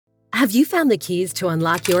Have you found the keys to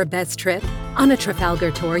unlock your best trip? On a Trafalgar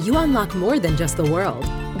tour, you unlock more than just the world.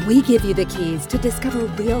 We give you the keys to discover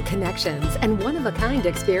real connections and one-of-a-kind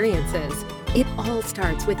experiences. It all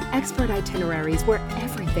starts with expert itineraries where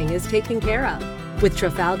everything is taken care of. With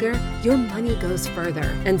Trafalgar, your money goes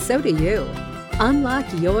further, and so do you. Unlock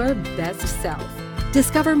your best self.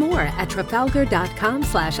 Discover more at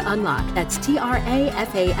Trafalgar.com/unlock. That's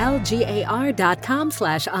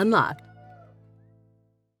TRAFALGAR.com/unlock.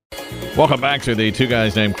 Welcome back to the Two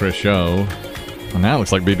Guys Named Chris show. Well, now it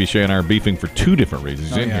looks like BB Shea and I are beefing for two different reasons.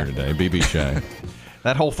 He's in here today, BB Shea.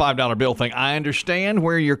 That whole $5 bill thing, I understand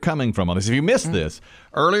where you're coming from on this. If you missed this,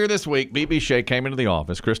 earlier this week, BB Shea came into the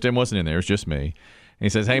office. Kristen wasn't in there. It was just me. And he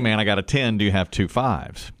says, hey, man, I got a 10. Do you have 2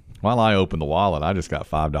 5s? While I opened the wallet, I just got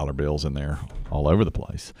 $5 bills in there all over the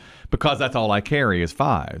place because that's all I carry is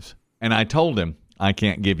 5s. And I told him, I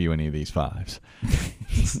can't give you any of these 5s.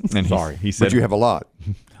 And Sorry. He said, but you have a lot.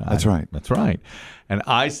 That's right. That's right. And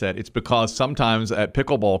I said, it's because sometimes at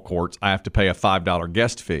pickleball courts, I have to pay a $5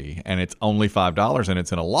 guest fee, and it's only $5, and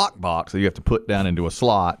it's in a lockbox that you have to put down into a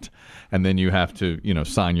slot, and then you have to,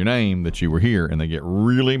 sign your name that you were here, and they get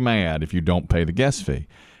really mad if you don't pay the guest fee.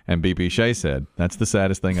 And B.B. Shea said, that's the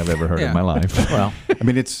saddest thing I've ever heard in my life. Well, I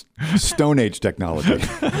mean, it's Stone Age technology.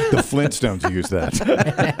 The Flintstones use that.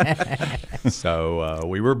 So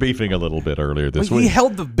we were beefing a little bit earlier this week. He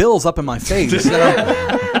held the bills up in my face. He's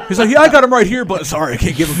like, yeah, I got them right here, but sorry, I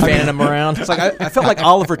can't give them. Fanning them around. It's like I felt like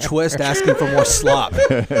Oliver Twist asking for more slop.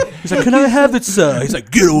 He's like, can I have it, sir? He's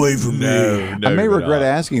like, get away from me. I may regret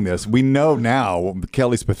asking this. We know now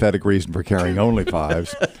Kelly's pathetic reason for carrying only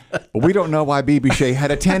 5s, but we don't know why B.B. Shea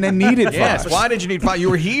had a 10 and needed 5s. Yes, why did you need 5? You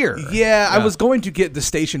were here. Yeah, I was going to get the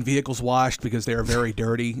station vehicles washed because they are very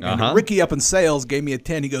dirty. And Ricky up in sales gave me a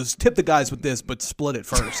 10. He goes, tip the guys with this, but split it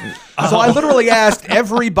first. So I literally asked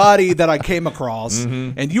everybody that I came across,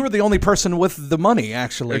 and you were the only person with the money,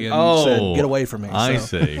 actually, and said, get away from me. I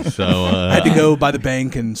see. So I had to go by the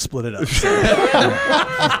bank and split it up.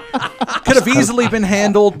 Could have easily been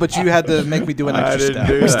handled, but you had to make me do an extra step.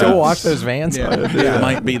 We still wash those vans? It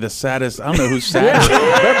might be the saddest. I don't know who's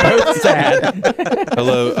sad. They're both sad.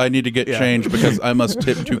 Hello, I need to get changed because I must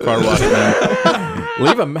tip 2 car wash men.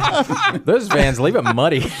 Leave them. Those vans, leave them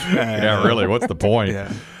muddy. Yeah, really. What's the point?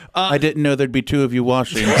 Yeah. I didn't know there'd be 2 of you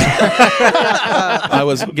washing. I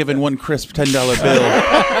was given one crisp $10 bill.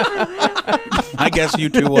 I guess you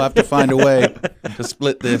two will have to find a way to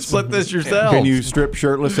split this. Split this yourself. Can you strip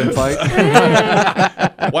shirtless and fight?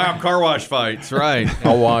 Wow, car wash fights, right.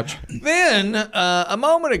 I'll watch. Then, a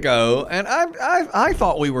moment ago, and I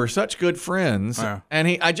thought we were such good friends,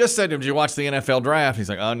 and I just said to him, did you watch the NFL draft? He's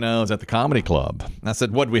like, oh, no, it's at the comedy club. And I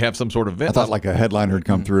said, what, do we have some sort of event? I thought like a headliner had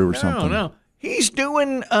come through or something. No. He's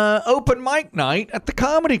doing open mic night at the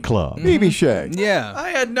comedy club. B.B. Shea. Yeah. I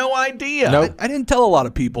had no idea. Nope. I didn't tell a lot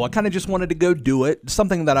of people. I kind of just wanted to go do it.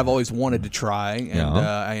 Something that I've always wanted to try, and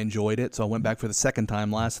I enjoyed it. So I went back for the second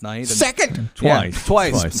time last night. Twice.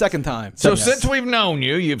 Twice. Second time. So since we've known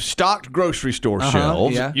you, you've stocked grocery store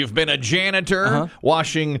shelves. Yeah. You've been a janitor,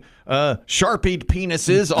 washing Sharpied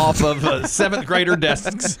penises off of 7th grader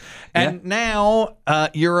desks. And now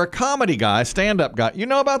you're a comedy guy, stand-up guy. You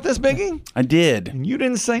know about this, Biggie? I did. And you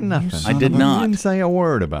didn't say nothing. I did not. You didn't say a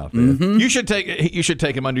word about this. You should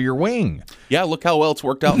take him under your wing. Yeah, look how well it's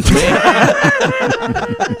worked out for me.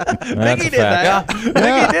 Biggie did that.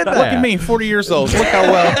 Biggie did that. Look at me, 40 years old. Look how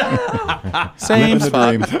well. Same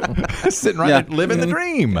spot. Sitting right there, living the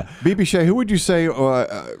dream. B.B. Shea, who would you say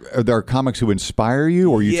are there comics who inspire you,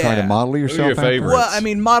 or you try to model yourself your after? favorites? Well, I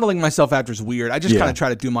mean, modeling myself after is weird. I just kind of try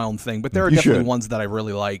to do my own thing, but there are definitely ones that I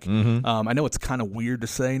really like. I know it's kind of weird to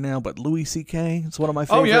say now, but Louis C.K. is one of my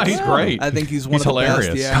favorites. Oh, yeah, he's great. I think he's one of hilarious.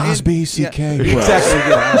 the best. Yeah. Cosby, C.K. Yeah.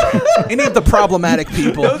 Exactly. Yeah. Any of the problematic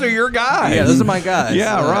people. Those are your guys. Yeah, those are my guys.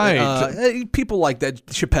 Yeah, right. People like that.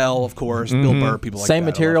 Chappelle, of course. Bill Burr, people like that. Same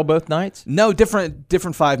material both nights? No, different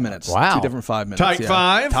 5 minutes. Wow. 2 different 5 minutes. Tight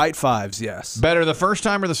 5? Tight 5s, yes. Better the first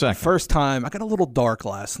time or the second? First time, I got a little dark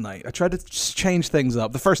last night. I tried to change things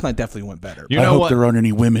up. The first night definitely went better. I hope there aren't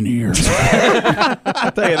any women here.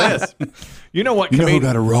 I'll tell you this. You know what? You know who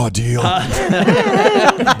got a raw deal?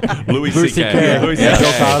 Louis C.K. Louis Yeah.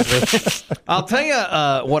 C.K. I'll tell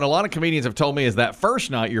you what a lot of comedians have told me is that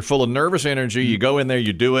first night you're full of nervous energy. You go in there,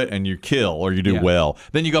 you do it, and you kill or you do well.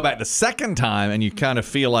 Then you go back the second time and you kind of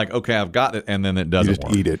feel like, okay, I've got it, and then it doesn't just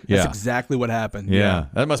work. eat it. Yeah. That's exactly what happened. Yeah.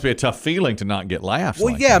 That must be a tough feeling to not get laughs.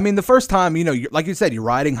 Well, like yeah, that. I mean, the first time, like you said, you're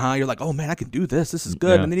riding high. You're like, oh, man, I can do this. This is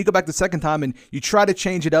good. Yeah. And then you go back the second time and you try to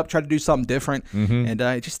change it up, try to do something different. And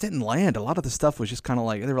it just didn't land. A lot of the stuff was just kind of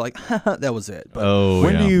like, they were like, that was it. But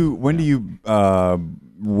When do you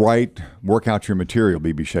work out your material,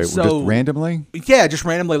 BB Shea? So- Just randomly? Yeah, just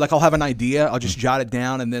randomly. Like I'll have an idea, I'll just jot it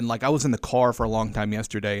down, and then like I was in the car for a long time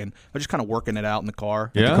yesterday, and I was just kind of working it out in the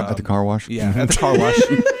car. Yeah. At the car wash? Yeah, at the car wash.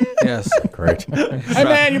 Yes. Great. Hey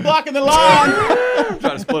man, you're blocking the line.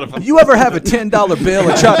 Try to split it. You ever have a $10 bill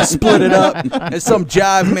and try to split it up, and some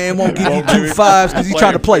jive man won't give you 2 5s because he's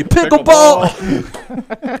trying to play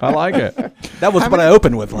pickleball? I like it. That was what I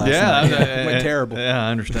opened with last Yeah, night. Went terrible. Yeah,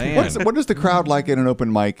 I understand. What is the crowd like at an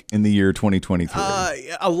open mic in the year 2023?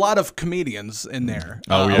 A lot of comedians in there.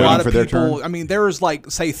 Oh, yeah. A lot Waiting for of their people. turn? I mean, there was like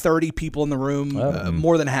say 30 people in the room.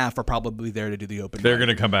 More than half are probably there to do the open. They're mic.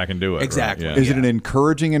 going to come back and do it. Exactly. Right? Yeah. Is it an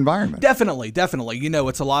encouraging environment? Definitely. You know,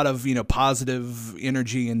 it's a lot of positive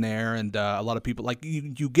energy in there, and a lot of people like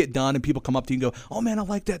you get done, and people come up to you and go, "Oh man, I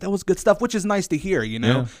like that. That was good stuff," which is nice to hear. You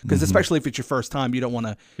know, because especially if it's your first time, you don't want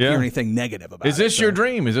to hear anything negative about it. Is this your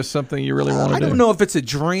dream? Is this something you really want to do? I don't know if it's a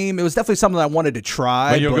dream. It was definitely something I wanted to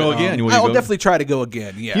try. Well, you'll go again. Will you I'll go? definitely try to go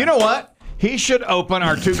again. Yeah. You know what? He should open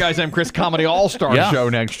our Two Guys Named Chris Comedy All-Star show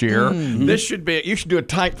next year. This should be. You should do a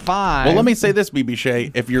Type 5. Well, let me say this, BB Shea.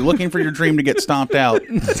 If you're looking for your dream to get stomped out,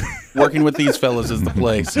 working with these fellas is the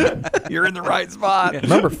place. You're in the right spot.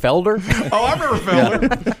 Remember Felder? Oh, I remember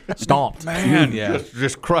Felder. Stomped. Man,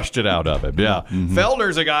 just crushed it out of him. Yeah.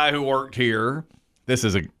 Felder's a guy who worked here. This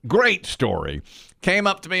is a great story. Came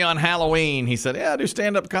up to me on Halloween. He said, "Yeah, I do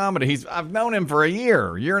stand-up comedy." I've known him for a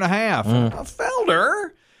year and a half.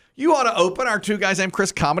 Felder, you ought to open our Two Guys Named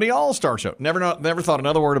Chris Comedy All-Star show. Never thought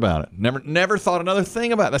another word about it. Never thought another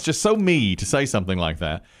thing about it. That's just so me to say something like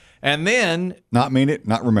that. And then Not mean it,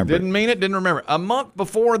 not remember didn't mean it, didn't remember it. A month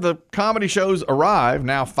before the comedy shows arrive,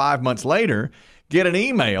 now 5 months later, get an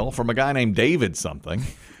email from a guy named David something.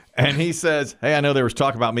 And he says, "Hey, I know there was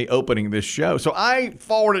talk about me opening this show." So I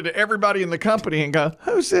forwarded to everybody in the company and go,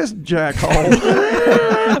 "Who's this jackhole?"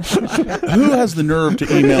 Who has the nerve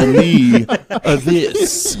to email me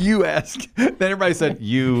this? You ask. Then everybody said,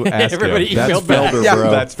 "You asked." Everybody him. That's emailed back. Felder, Yeah,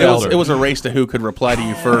 bro. That's It was, Felder. it was a race to who could reply to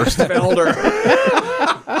you first. Felder.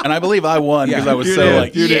 And I believe I won because I was You so did.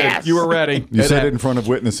 like, You yes. did. You were ready. You said it in front of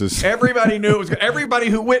witnesses. Everybody knew it was. Everybody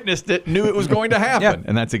who witnessed it knew it was going to happen,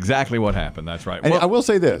 and that's exactly what happened. That's right. And Well, I will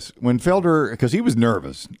say this: when Felder, because he was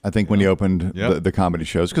nervous, I think when he opened Yep. the comedy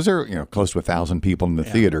shows, because there are close to 1,000 people in the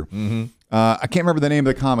theater. I can't remember the name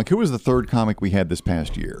of the comic. Who was the third comic we had this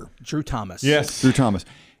past year? Drew Thomas. yes. Drew Thomas.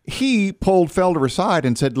 He pulled Felder aside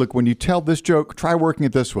and said, "Look, when you tell this joke, try working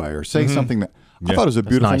it this way, or say something that." I thought it was a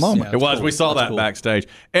beautiful nice. moment. Yeah. It was. cool. We saw That's that cool. backage.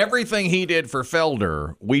 Everything he did for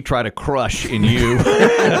Felder, we try to crush in you.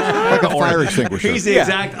 Like a fire extinguisher. He's the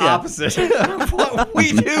exact opposite of what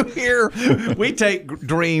we do here. We take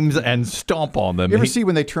dreams and stomp on them. You ever see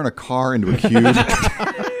when they turn a car into a cube?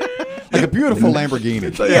 Like a beautiful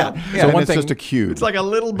Lamborghini. Yeah. So one it's thing- just a cube. It's like a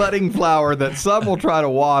little budding flower that some will try to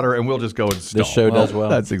water, and we'll just go and stomp. This show does well.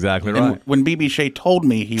 That's exactly And right. when BB Shea told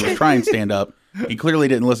me he was trying stand up, he clearly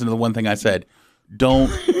didn't listen to the one thing I said.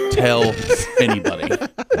 Don't tell anybody.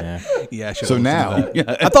 Yeah. I should So have now, listened to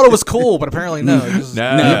that. I thought it was cool, but apparently no. It just-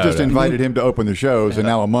 No, you've just no. invited him to open the shows, and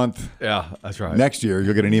now a month Yeah, that's right. next year,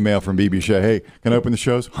 you'll get an email from BB Shea. Hey, can I open the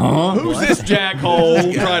shows? Huh? Who's this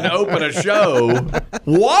jackhole trying to open a show?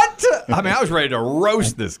 What? I mean, I was ready to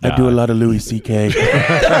roast this guy. I do a lot of Louis C.K.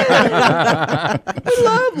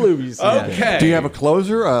 Love Louis. Okay. Do you have a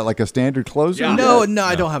closer, like a standard closer? Yeah. No,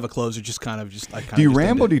 I don't have a closer. Do you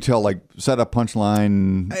ramble? Do you tell like set up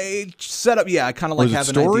punchline? I set up. Yeah, I kind of Or like is it have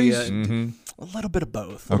an stories? idea. A little bit of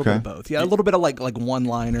both. A little Okay. bit of both. Yeah, a little bit of like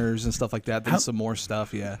one-liners and stuff like that. Then some more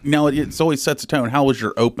stuff. Yeah. Now, it's always sets a tone. How was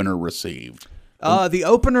your opener received? The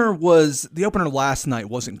opener last night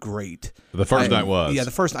wasn't great. The first night was. Yeah,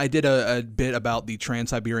 the first I did a bit about the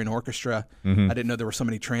Trans-Siberian Orchestra. I didn't know there were so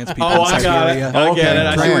many trans people Oh, in I got it. Siberia. I get it.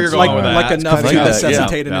 I see where you're Trans. going with that. Like That's enough kinda to good.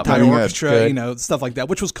 necessitate an Yeah. entire Cutting edge. orchestra, Good. stuff like that,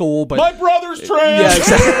 which was cool. But My brother's trans. yeah,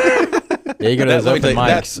 exactly. Yeah, you go to those Let me open tell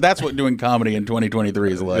you, mics. that's what doing comedy in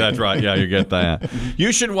 2023 is like. That's right. Yeah, you get that.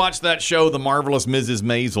 You should watch that show, The Marvelous Mrs.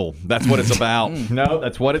 Maisel. That's what it's about. No,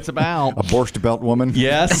 that's what it's about. A Borscht Belt woman?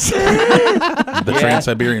 Yes. The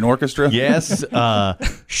Trans-Siberian Orchestra. Yes. Let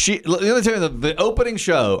me tell you, the opening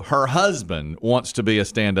show, her husband wants to be a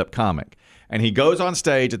stand-up comic. And he goes on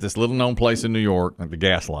stage at this little-known place in New York, like the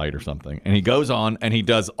Gaslight or something. And he goes on and he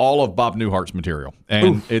does all of Bob Newhart's material.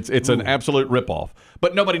 And it's an absolute ripoff.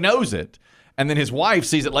 But nobody knows it. And then his wife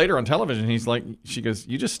sees it later on television. She goes,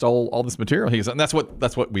 "You just stole all this material." He goes, "And that's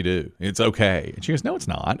what we do. It's okay." And she goes, "No, it's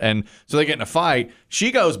not." And so they get in a fight.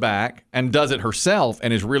 She goes back and does it herself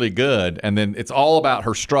and is really good. And then it's all about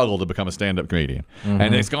her struggle to become a stand-up comedian.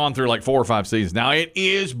 And it's gone through like 4 or 5 seasons. Now it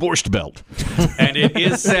is Borscht Belt, and it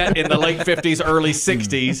is set in the late 50s, early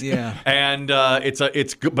 60s. Yeah. And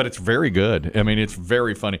it's good, but it's very good. I mean, it's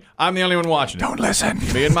very funny. I'm the only one watching it. Don't listen.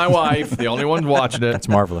 Me and my wife, the only ones watching it. That's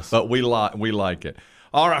marvelous. But we like it.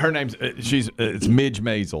 All right, her name's it's Midge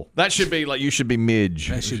Maisel. That should be like you should be Midge.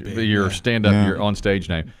 That should be your stand-up, your on stage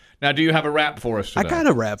name. Now, do you have a rap for us today? I got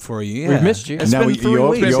a rap for you. Yeah. We've missed you. It's Now been you 3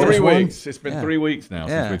 owe- weeks. you owe us 3 one? weeks. It's been 3 weeks now.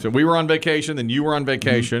 Yeah. So we were on vacation, then you were on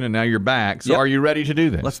vacation, and now you're back. So are you ready to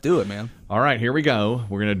do this? Let's do it, man. All right, here we go.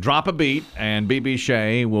 We're going to drop a beat, and BB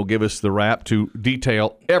Shea will give us the rap to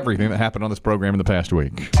detail everything that happened on this program in the past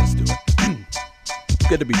week. Let's do it.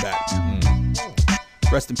 Good to be back.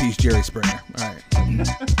 Rest in peace, Jerry Springer. All right.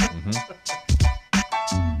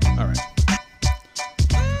 All right.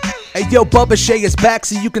 Hey, yo, Bubba Shea is back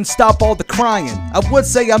so you can stop all the crying. I would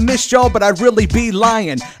say I missed y'all, but I'd really be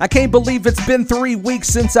lying. I can't believe it's been 3 weeks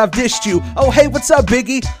since I've dished you. Oh, hey, what's up,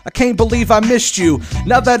 Biggie? I can't believe I missed you.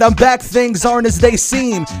 Now that I'm back, things aren't as they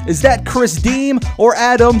seem. Is that Chris Deem or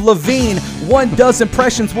Adam Levine? One does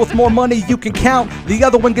impressions with more money you can count. The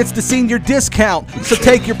other one gets the senior discount. So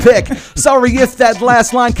take your pick. Sorry if that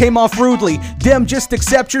last line came off rudely. Dim, just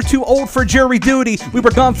accept you're too old for jury duty. We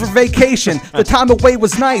were gone for vacation. The time away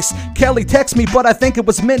was nice. Kelly texted me, but I think it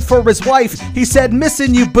was meant for his wife. He said,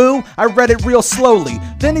 "Missing you, boo." I read it real slowly.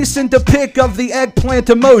 Then he sent a pic of the eggplant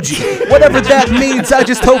emoji. Whatever that means, I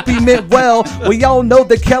just hope he meant well. We all know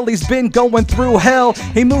that Kelly's been going through hell.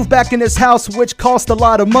 He moved back in his house, which cost a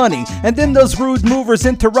lot of money. And then those rude movers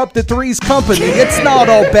interrupted Three's company. It's not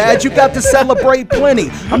all bad. You got to celebrate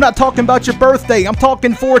plenty. I'm not talking about your birthday. I'm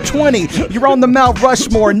talking 420. You're on the Mount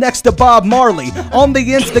Rushmore next to Bob Marley. On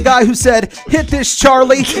the end's the guy who said, "Hit this,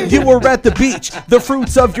 Charlie." You were at the beach, the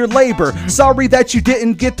fruits of your labor. Sorry that you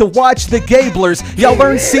didn't get to watch the Gablers. Y'all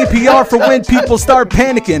learned CPR for when people start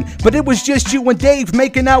panicking. But it was just you and Dave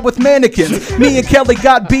making out with mannequins. Me and Kelly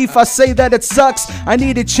got beef, I say that it sucks. I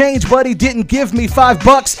needed change, but he didn't give me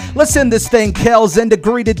 $5. Let's end this thing, Kels, and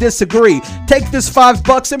agree to disagree. Take this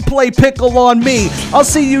 $5 and play pickle on me. I'll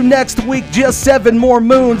see you next week, just 7 more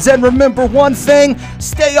moons. And remember one thing,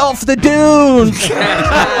 stay off the dunes.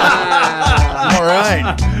 All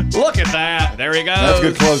right. Look at that. There he goes. That's a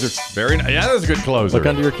good closer. Very nice. Yeah, that was a good closer. Look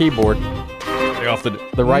under your keyboard. Stay off the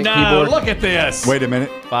right keyboard. Look at this. Wait a minute.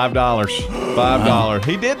 $5. $5.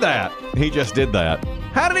 He did that. He just did that.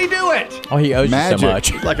 How did he do it? Oh, he owes Magic. you so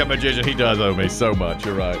much. Like a magician, he does owe me so much.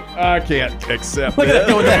 You're right. I can't accept Look at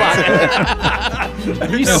this. that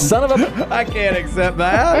going to You son of a... I can't accept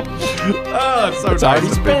that. Oh, it's so It's nice already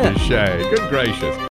to spent. be Shea. Good gracious.